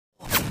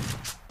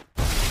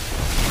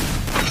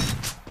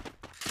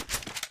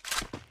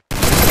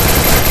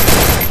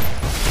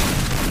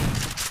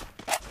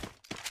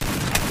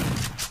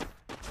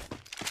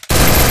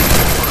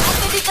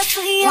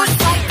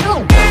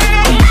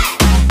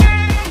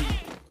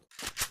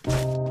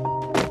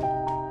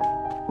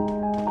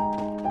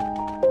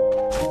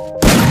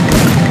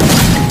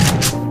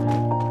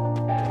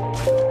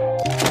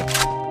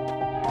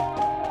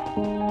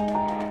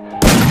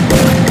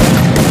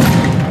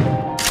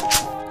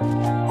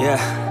Yeah.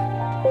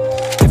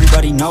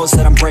 Everybody knows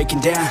that I'm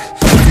breaking down.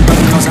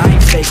 Everybody knows I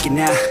ain't faking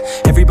now.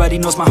 Everybody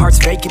knows my heart's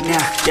vacant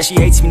now. Yeah, she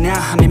hates me now,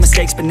 I made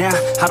mistakes but now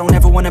I don't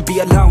ever wanna be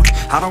alone.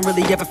 I don't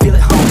really ever feel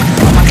at home.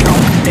 On my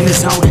own, in the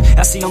zone,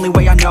 that's the only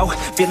way I know.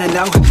 Feeling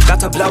low,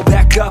 about to blow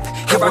back up.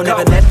 Here I won't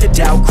ever let the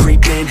doubt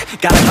creep in.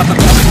 Gotta pop a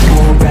couple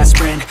more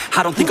aspirin.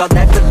 I don't think I'll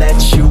ever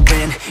let you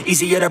in.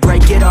 Easier to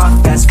break it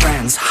off as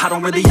friends. I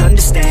don't really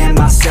understand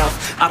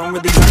myself. I don't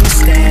really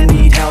understand,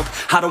 need help.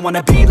 I don't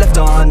wanna be left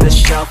on the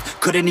shelf.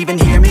 Couldn't even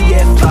hear me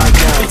if I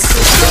yelled. It's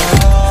so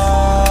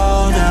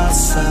cold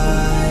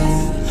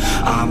outside,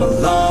 I'm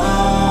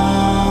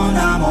alone,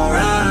 I'm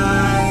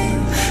alright.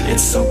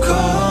 It's so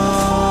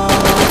cold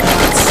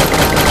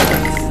outside,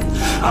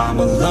 I'm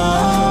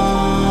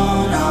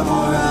alone, I'm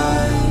alright.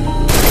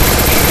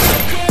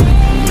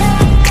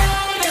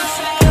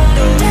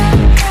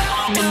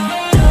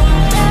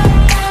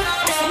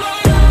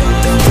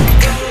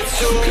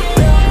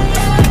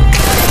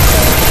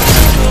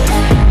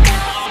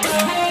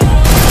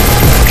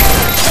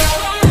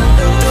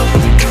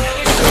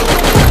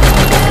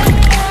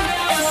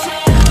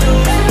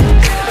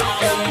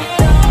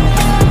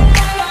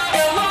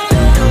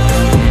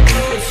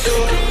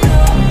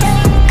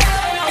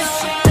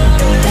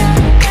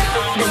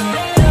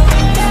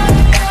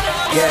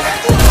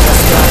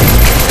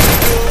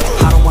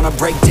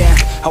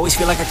 Always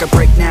feel like I could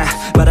break now,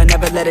 but I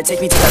never let it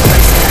take me to that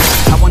place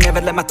now. I won't ever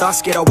let my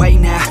thoughts get away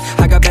now.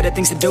 I got better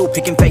things to do,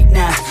 picking fate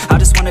now. I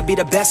just wanna be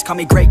the best, call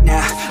me great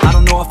now. I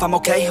don't know if I'm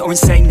okay or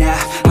insane now.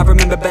 I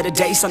remember better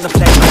days on the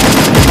playground.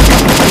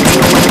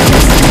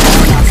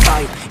 I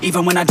fight,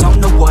 even when I don't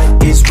know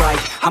what is right.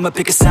 I'ma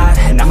pick a side,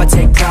 and I'ma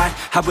take pride.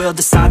 I will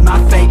decide my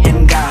fate,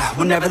 and I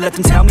will never let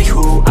them tell me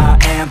who I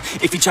am.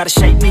 If you try to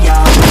shape me,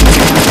 I'll be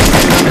down.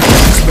 Better on the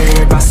ground,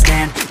 where I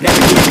stand. Never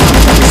give up,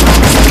 always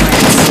on this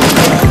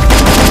plan.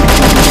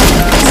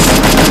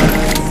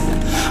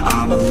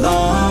 I'm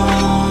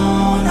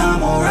alone,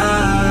 I'm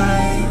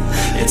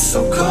alright. It's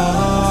so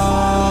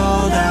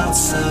cold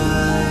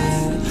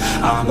outside,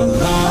 I'm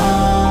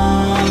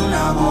alone,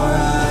 I'm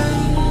alright.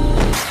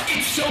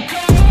 It's so cold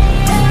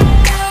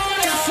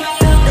outside,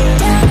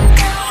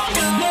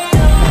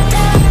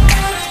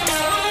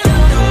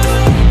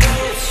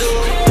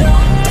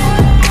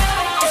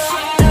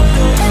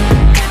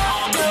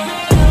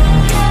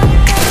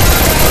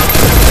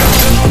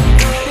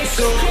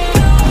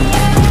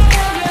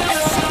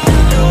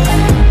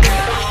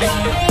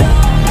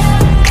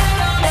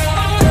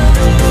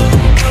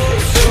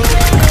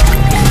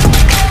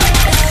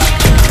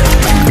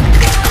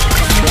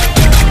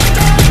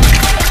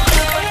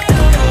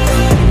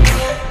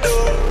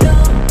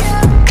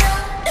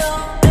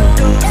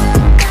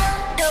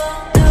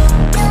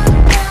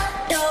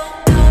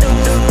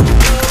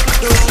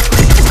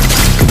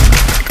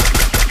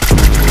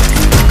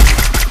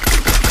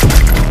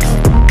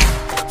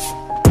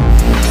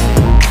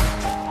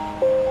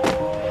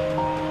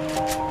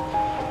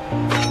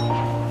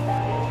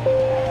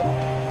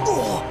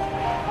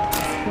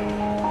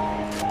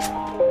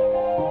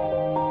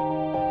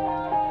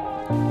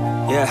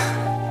 Yeah.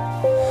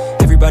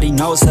 Everybody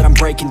knows that I'm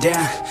breaking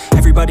down.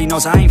 Everybody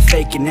knows I ain't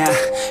faking now.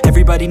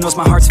 Everybody knows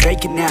my heart's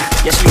vacant now.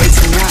 Yeah, she hates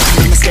me now, I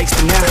made mistakes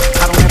but now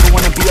I don't ever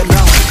wanna be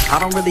alone. I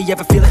don't really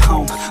ever feel at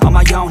home. On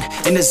my own,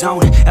 in the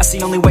zone, that's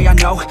the only way I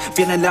know.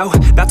 Feeling low,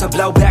 about to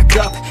blow back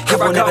up. Here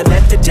I won't ever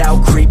let the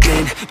doubt creep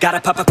in.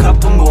 Gotta pop a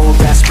couple more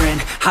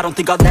aspirin. I don't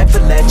think I'll ever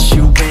let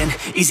you in.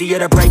 Easier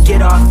to break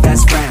it off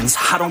as friends.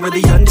 I don't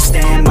really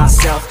understand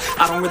myself.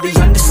 I don't really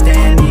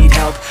understand, need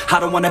help. I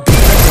don't wanna be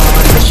left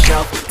on the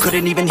shelf.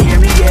 Couldn't even hear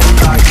me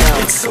if I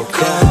yelled. It's so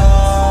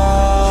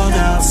cold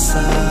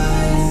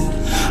outside,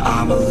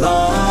 I'm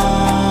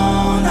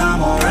alone,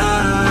 I'm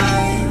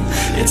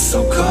alright. It's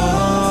so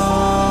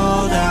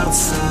cold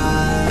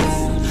outside,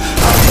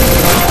 I'm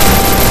alone,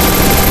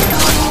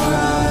 I'm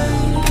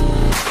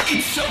alright.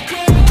 It's so cold.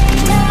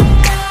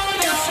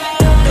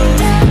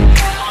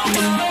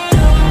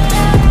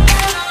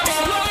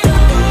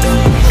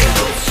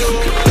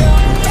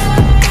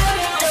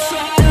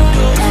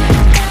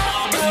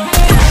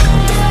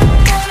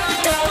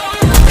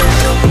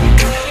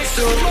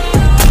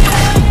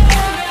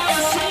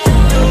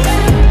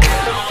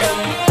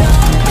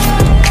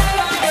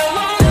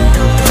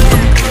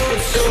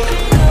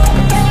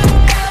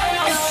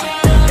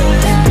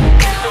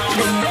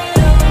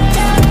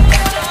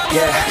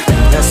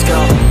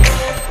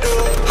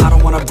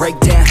 Break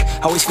down,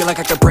 always feel like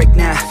I could break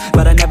now,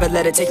 but I never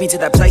let it take me to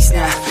that place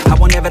now. I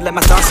won't ever let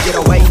my thoughts get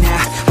away now.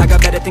 I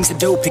got better things to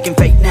do, picking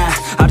fate now.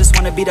 I just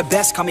wanna be the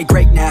best, call me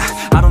great now.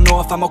 I don't know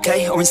if I'm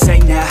okay or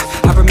insane now.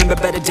 I remember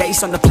better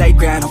days on the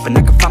playground, hoping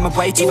I can find my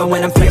way even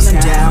when I'm feeling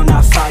down.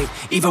 I fight,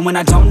 even when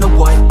I don't know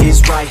what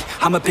is right.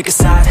 I'ma pick a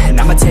side, and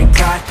I'ma take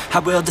pride. I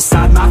will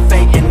decide my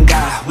fate, and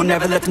I will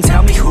never let them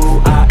tell me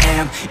who I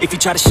am. If you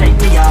try to shape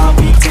me, I'll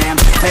be damned.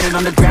 Planet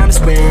on the ground is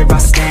where I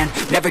stand.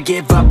 Never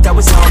give up, that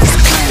was always the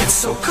plan. It's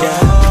so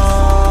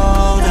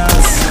cold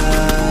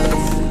outside,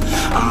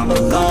 I'm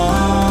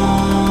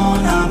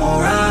alone, I'm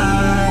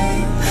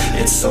alright.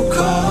 It's so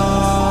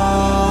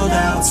cold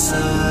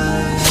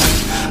outside,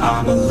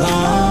 I'm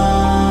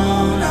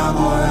alone, I'm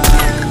alright.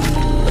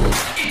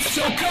 It's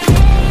so cold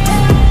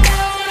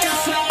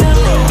outside.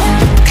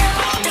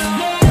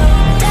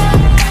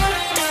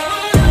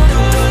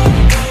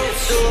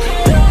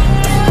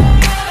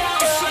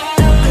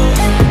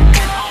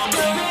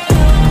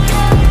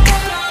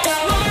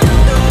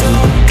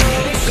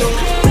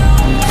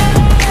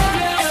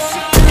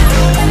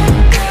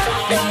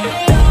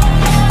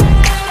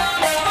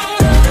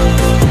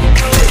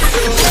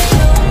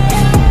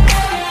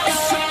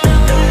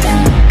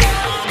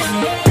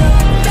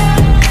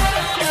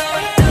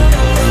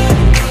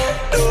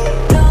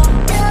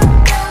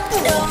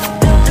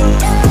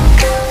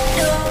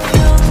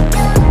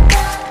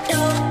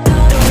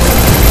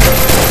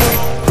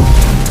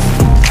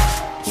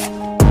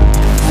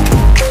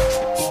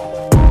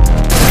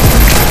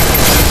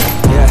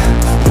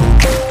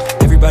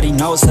 Everybody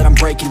knows that I'm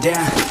breaking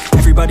down.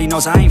 Everybody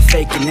knows I ain't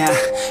faking now.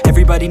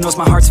 Everybody knows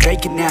my heart's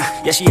vacant now.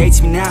 Yeah, she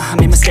hates me now, I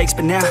made mistakes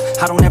but now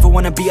I don't ever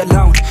wanna be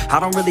alone. I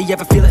don't really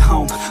ever feel at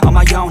home. On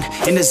my own,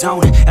 in the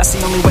zone, that's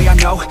the only way I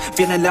know.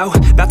 Feeling low,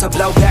 about to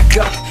blow back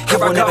up. Here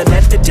I won't ever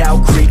let the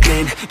doubt creep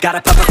in.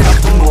 Gotta pop a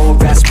couple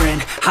more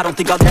aspirin. I don't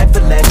think I'll ever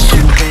let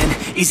you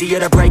in. Easier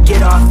to break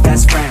it off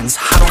best friends.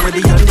 I don't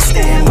really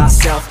understand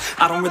myself.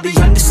 I don't really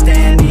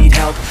understand, need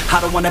help.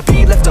 I don't wanna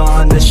be left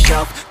on the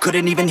shelf.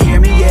 Couldn't even hear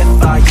me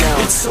if I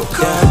yelled. It's so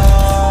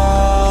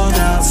cold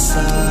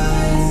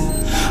outside.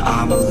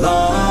 I'm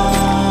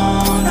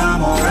alone,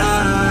 I'm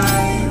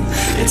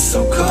alright. It's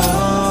so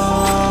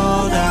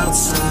cold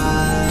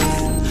outside.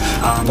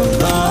 I'm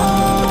alone.